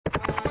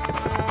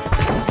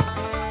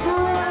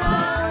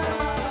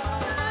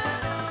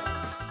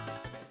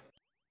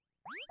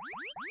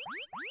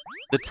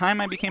The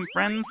time I became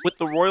friends with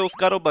the royal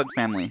Scuttlebug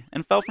family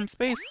and fell from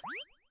space.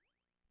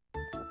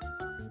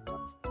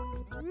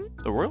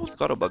 The royal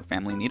Scuttlebug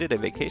family needed a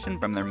vacation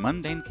from their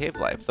mundane cave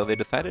life, so they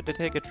decided to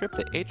take a trip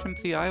to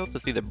HMC Isles to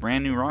see the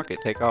brand new rocket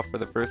take off for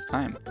the first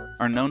time.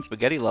 Our known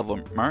spaghetti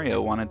lover,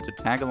 Mario, wanted to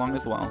tag along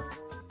as well.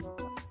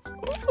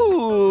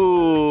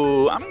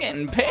 Ooh, I'm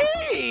getting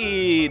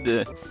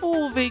paid!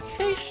 Full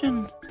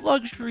vacation,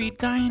 luxury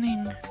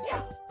dining.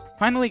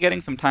 Finally getting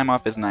some time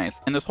off is nice,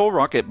 and this whole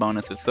rocket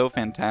bonus is so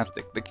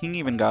fantastic. The king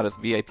even got us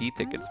VIP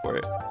tickets for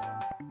it.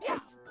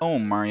 Oh,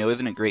 Mario,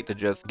 isn't it great to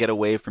just get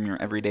away from your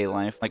everyday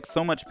life? Like,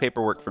 so much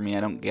paperwork for me, I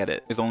don't get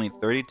it. There's only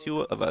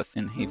 32 of us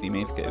in Hazy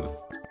Maze Cave.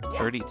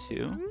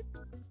 32?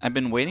 I've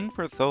been waiting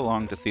for so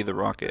long to see the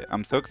rocket.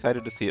 I'm so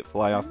excited to see it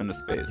fly off into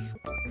space.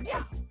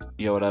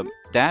 Yo, what up?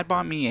 Dad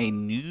bought me a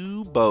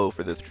new bow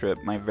for this trip,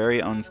 my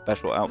very own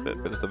special outfit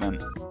for this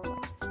event.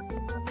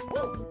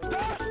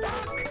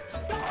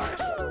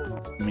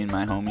 Me and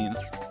my homies.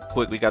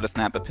 Quick, we gotta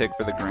snap a pic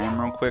for the gram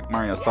real quick.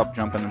 Mario, stop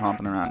jumping and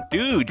hopping around.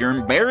 Dude, you're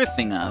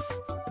embarrassing us!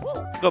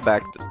 Go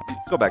back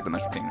to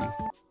Mushroom Kingdom.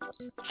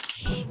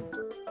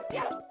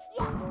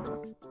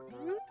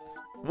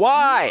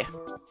 Why?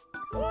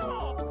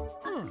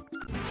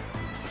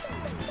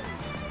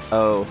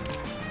 Oh,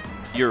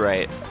 you're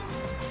right.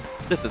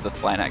 This is a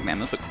slide hack, man.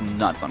 This looks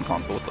nuts on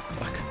console. What the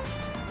fuck?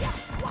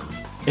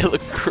 It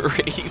looks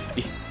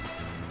crazy.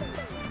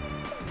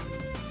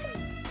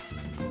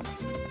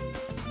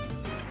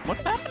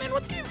 What's happening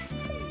with these?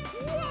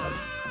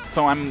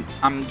 So I'm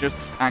just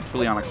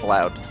actually on a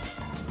cloud.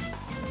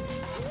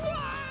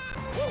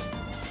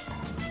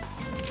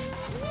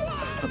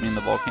 Put me in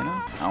the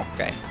volcano?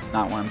 Okay.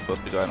 Not where I'm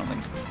supposed to go, I don't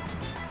think.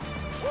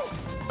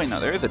 Wait, no,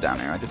 there is a down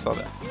air. I just saw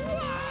that.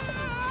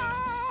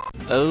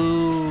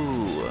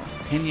 Oh,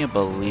 can you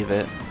believe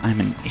it? I'm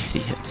an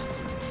idiot.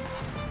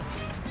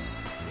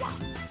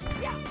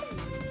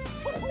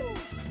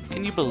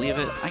 Can you believe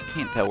it? I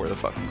can't tell where the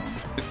fuck I'm going.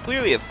 There's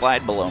clearly a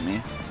slide below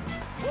me.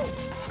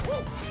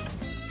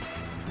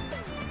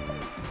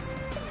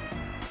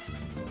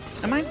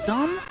 Am I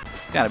dumb?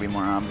 It's gotta be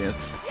more obvious.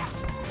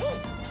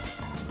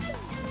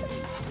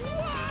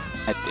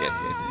 I see.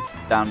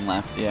 Down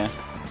left, yeah.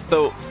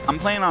 So, I'm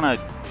playing on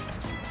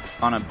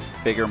a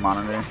bigger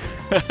monitor.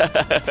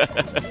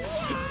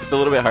 It's a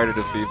little bit harder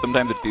to see.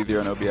 Sometimes it's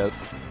easier on OBS.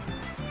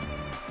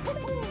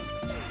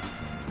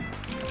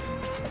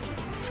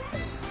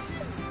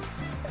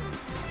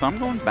 So I'm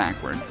going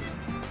backwards.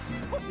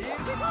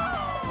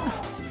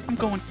 I'm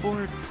going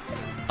forwards.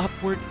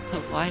 Upwards to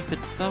life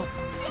itself.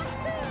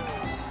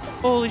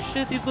 Holy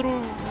shit, these little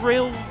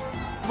rails,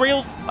 I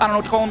don't know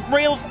what to call them,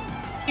 rails!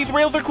 These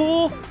rails are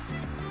cool!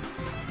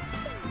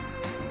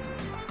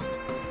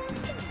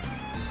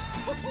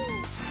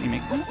 Can you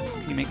make that?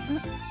 Can you make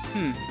that?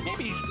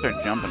 Maybe you should start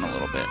jumping a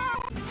little bit.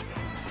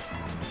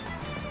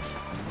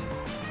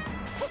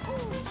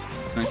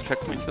 Nice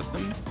checkpoint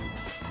system.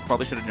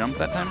 Probably should have jumped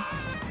that time.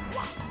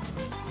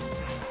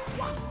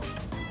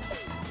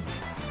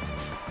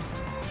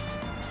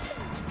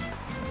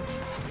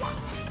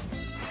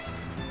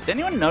 Did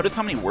anyone notice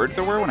how many words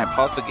there were when I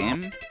paused the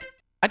game?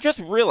 I just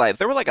realized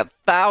there were like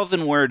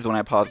 1,000 words when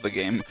I paused the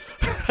game.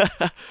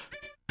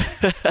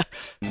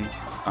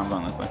 I'm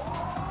going this way.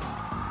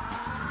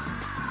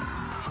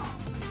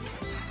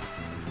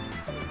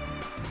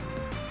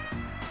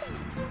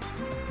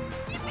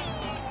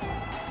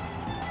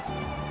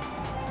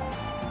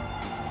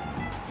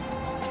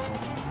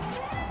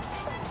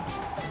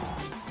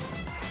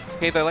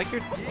 Hayes, I like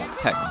your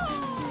text.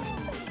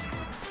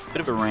 Bit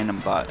of a random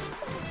thought.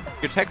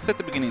 Your text at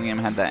the beginning of the game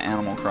had that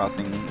Animal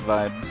Crossing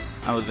vibe.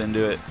 I was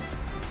into it.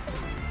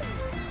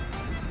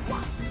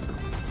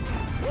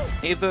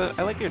 Asa,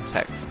 I like your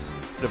text.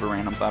 Bit of a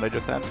random thought I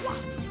just had.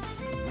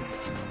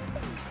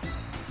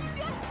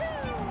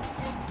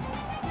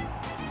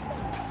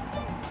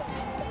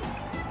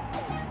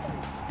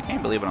 I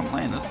can't believe what I'm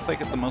playing. This is like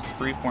the most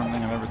freeform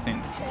thing I've ever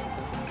seen.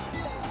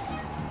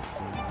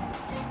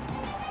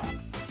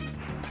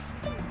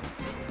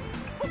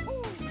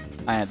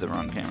 I had the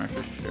wrong camera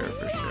for sure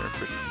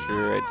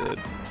I did.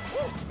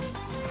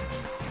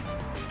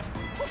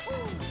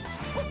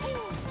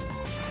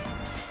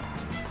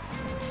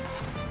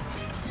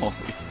 Holy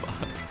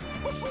fuck.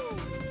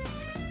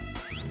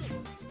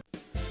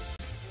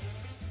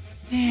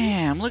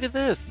 Damn, look at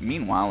this.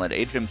 Meanwhile, at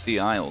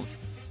HMC Isles.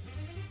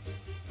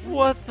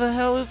 What the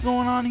hell is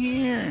going on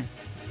here?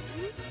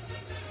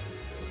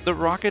 The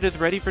rocket is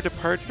ready for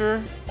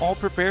departure? All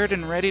prepared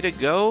and ready to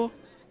go?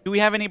 Do we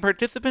have any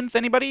participants?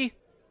 Anybody?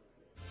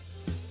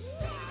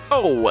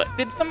 Oh,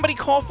 did somebody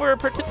call for a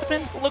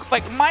participant? Looks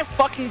like my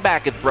fucking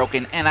back is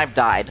broken and I've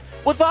died.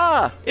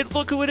 Whatha?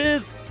 Look who it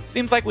is.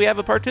 Seems like we have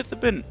a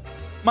participant.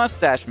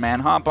 Mustache man,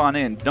 hop on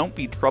in. Don't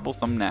be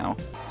troublesome now.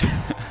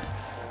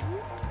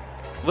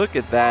 Look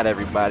at that,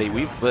 everybody.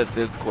 We've put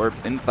this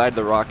corpse inside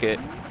the rocket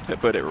to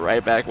put it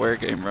right back where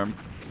it came from.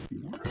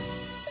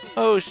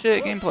 Oh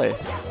shit, gameplay.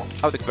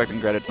 I was expecting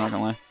credits, not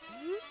gonna lie.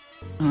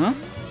 Huh?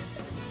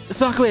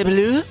 Sacre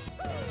bleu?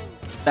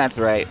 That's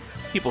right.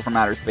 People from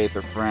outer space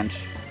are French.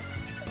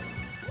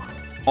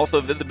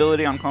 Also,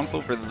 visibility on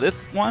console for this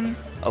one,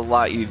 a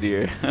lot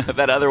easier.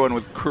 That other one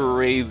was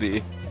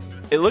crazy.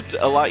 It looked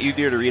a lot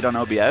easier to read on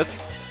OBS,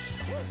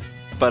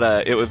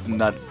 but it was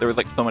nuts. There was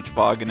like so much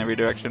fog in every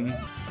direction.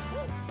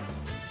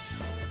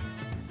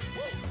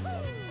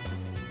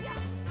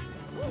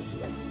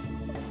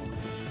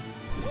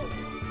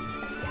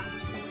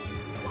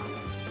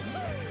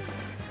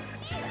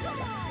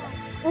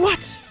 What?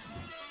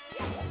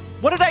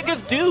 What did I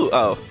just do?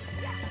 Oh.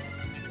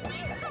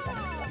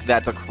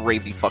 That's a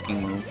crazy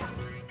fucking move.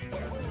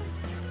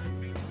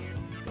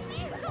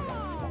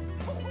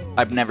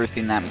 I've never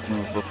seen that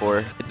move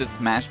before. It's a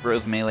Smash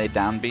Bros. Melee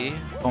down B.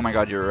 Oh my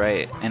god, you're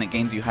right. And it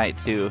gains you height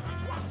too.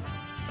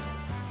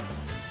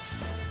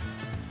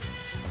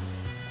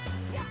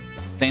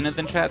 Zaina's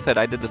in chat said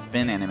I did the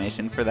spin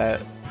animation for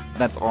that.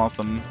 That's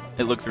awesome.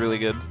 It looks really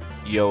good.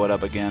 Yo, what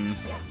up again?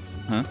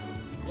 Huh?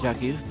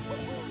 Jack Youth?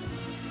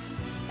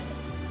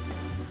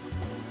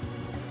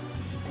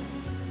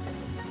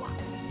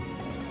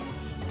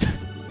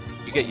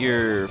 You get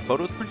your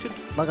photos printed?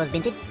 Logos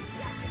printed?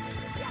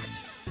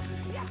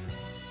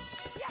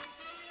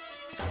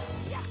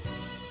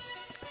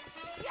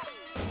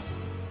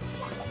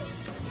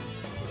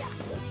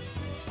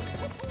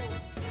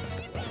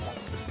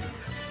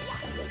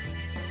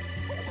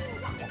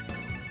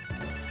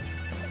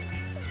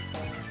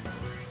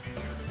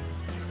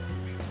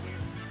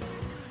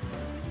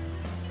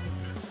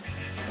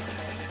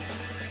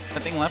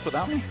 Nothing left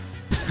without me?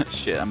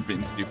 Shit, I'm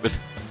being stupid.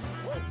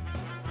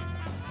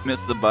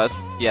 Missed the bus.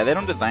 Yeah, they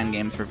don't design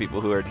games for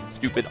people who are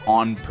stupid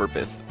on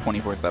purpose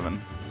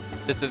 24/7.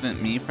 This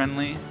isn't me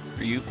friendly.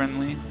 Are you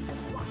friendly?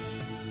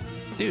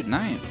 Dude,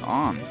 nice.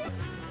 On.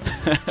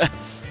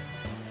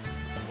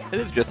 It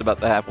is just about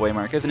the halfway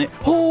mark, isn't it?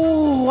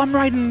 Oh, I'm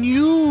riding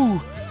you!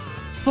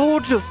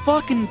 Soldier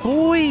fucking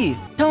boy!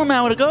 Tell him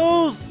how it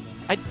goes!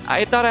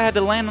 I thought I had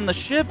to land on the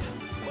ship.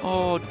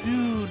 Oh,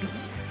 dude.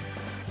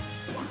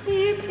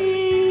 Beep,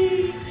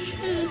 beep.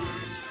 Shit.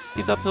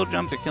 These uphill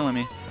jumps are killing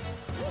me.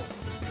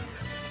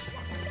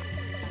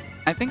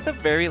 I think the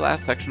very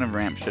last section of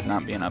ramp should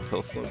not be an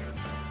uphill slope.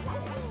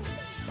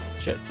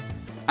 Shit.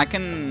 I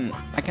can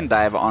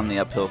dive on the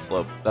uphill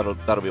slope.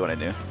 That'll be what I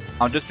do.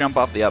 I'll just jump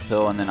off the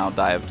uphill and then I'll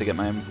dive to get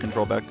my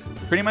control back.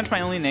 Pretty much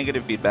my only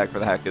negative feedback for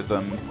the hack is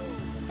a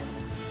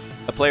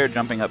player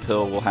jumping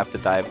uphill will have to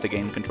dive to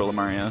gain control of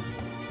Mario.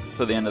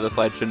 So the end of the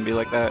slide shouldn't be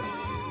like that.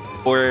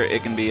 Or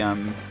it can be a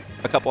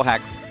couple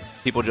hacks.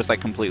 People just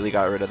like completely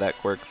got rid of that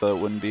quirk so it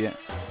wouldn't be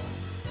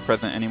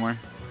present anymore.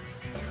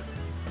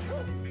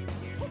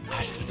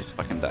 I should have just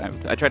fucking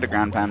dived. I tried to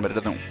ground pound, but it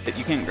doesn't.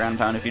 You can't ground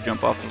pound if you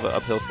jump off of an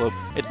uphill slope.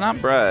 It's not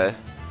bruh.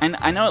 And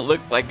I know it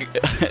looks like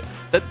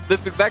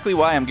that's exactly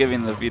why I'm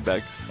giving the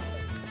feedback.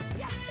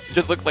 It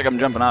just looks like I'm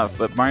jumping off,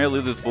 but Mario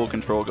loses full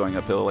control going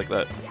uphill like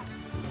that.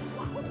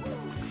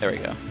 There we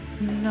go.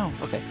 No.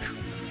 Okay.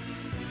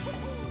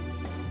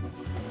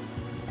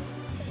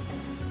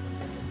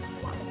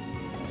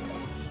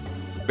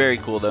 Very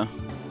cool though.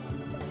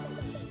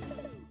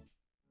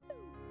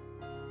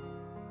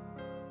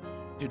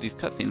 Dude, these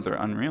cutscenes are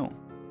unreal.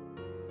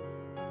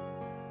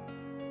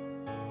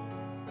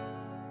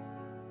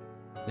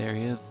 There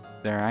he is.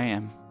 There I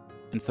am.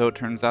 And so it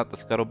turns out the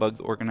Scuttlebugs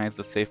organized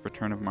the safe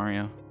return of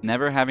Mario.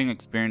 Never having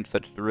experienced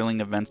such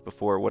thrilling events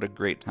before, what a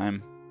great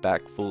time.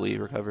 Back fully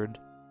recovered.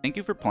 Thank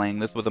you for playing.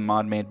 This was a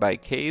mod made by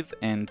Kaze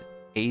and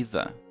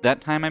Aza.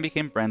 That time I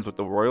became friends with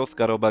the Royal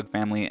Scuttlebug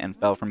family and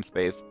fell from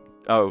space.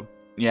 Oh,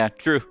 yeah,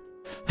 true.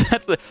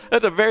 That's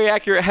a very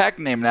accurate hack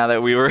name now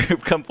that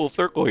we've come full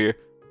circle here.